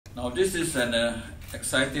Now this is an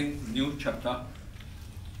exciting new chapter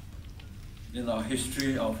in our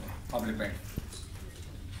history of public bank.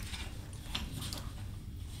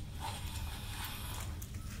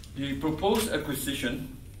 The proposed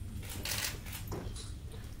acquisition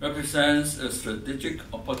represents a strategic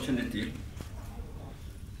opportunity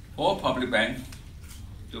for public bank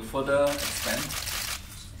to further expand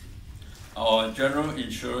our general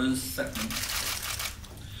insurance segment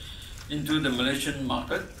into the Malaysian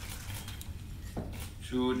market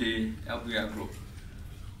through the LPI Group.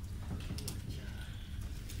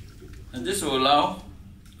 And this will allow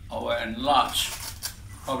our enlarged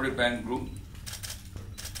public bank group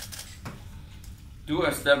to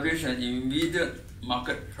establish an immediate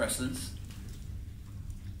market presence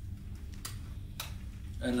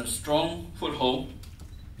and a strong foothold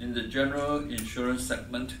in the general insurance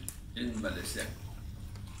segment in Malaysia.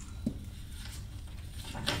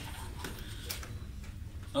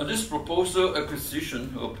 Now, this proposal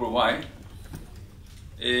acquisition will provide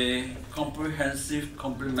a comprehensive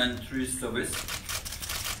complementary service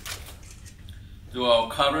to our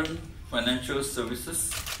current financial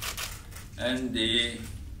services and the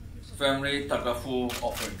family Takaful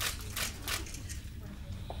offerings.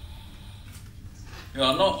 We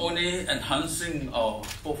are not only enhancing our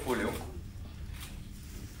portfolio,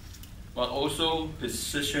 but also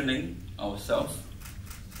positioning ourselves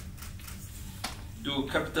to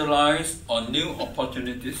capitalize on new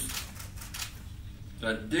opportunities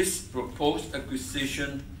that this proposed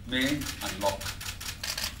acquisition may unlock.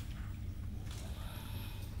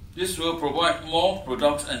 This will provide more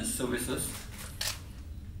products and services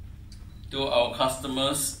to our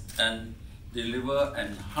customers and deliver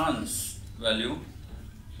enhanced value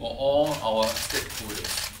for all our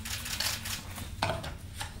stakeholders.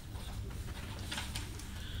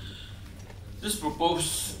 This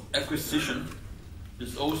proposed acquisition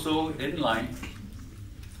is also in line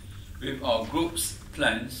with our group's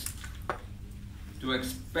plans to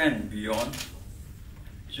expand beyond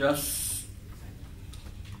just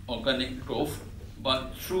organic growth,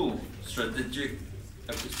 but through strategic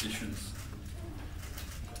acquisitions.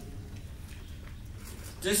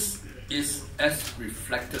 This is as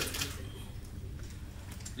reflected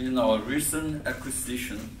in our recent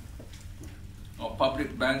acquisition of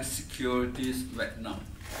Public Bank Securities Vietnam,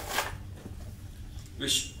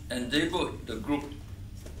 which enabled the group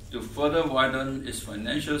to further widen its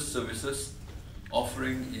financial services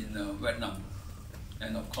offering in Vietnam,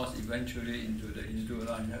 and of course eventually into the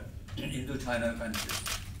Indo-China countries.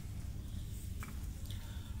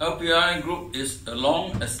 LPI Group is a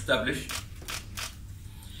long-established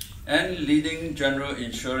and leading general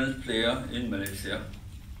insurance player in Malaysia.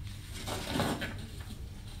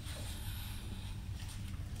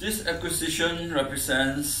 This acquisition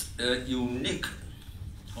represents a unique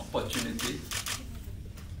opportunity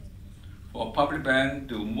for public bank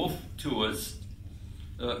to move towards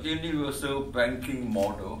a universal banking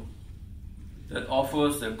model that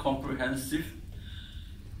offers a comprehensive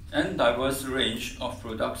and diverse range of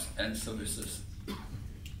products and services.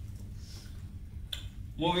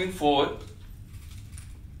 Moving forward,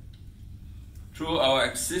 through our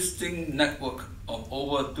existing network of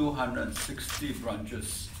over 260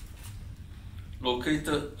 branches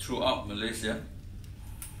located throughout Malaysia,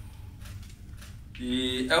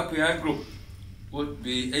 the LPI Group would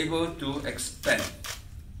be able to expand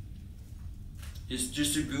its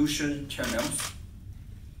distribution channels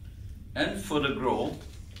and further grow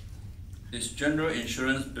its general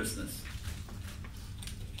insurance business.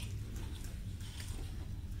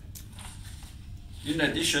 In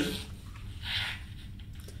addition,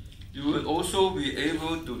 you will also be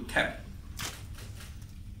able to tap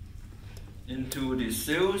into the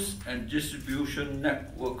sales and distribution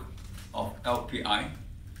network of LPI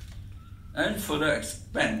and further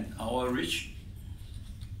expand our reach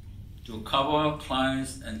to cover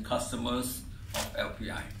clients and customers of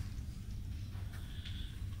LPI.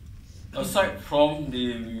 Aside from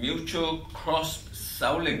the mutual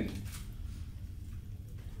cross-selling,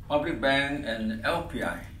 Public Bank and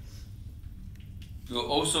LPI will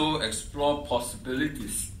also explore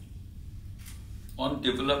possibilities on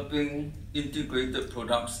developing integrated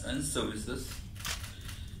products and services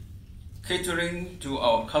catering to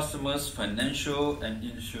our customers' financial and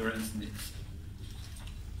insurance needs.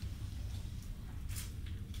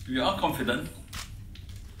 We are confident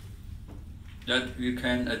that we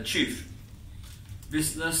can achieve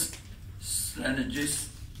business synergies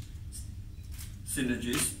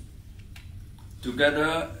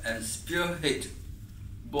together and spearhead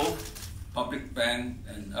both Public Bank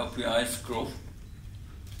and LPI's growth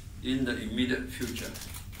in the immediate future.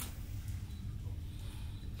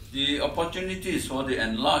 The opportunities for the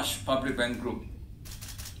enlarged public bank group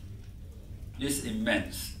is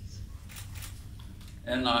immense,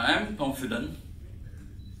 and I am confident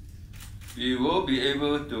we will be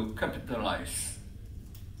able to capitalize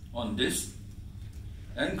on this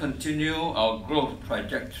and continue our growth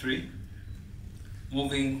trajectory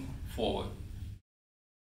moving forward.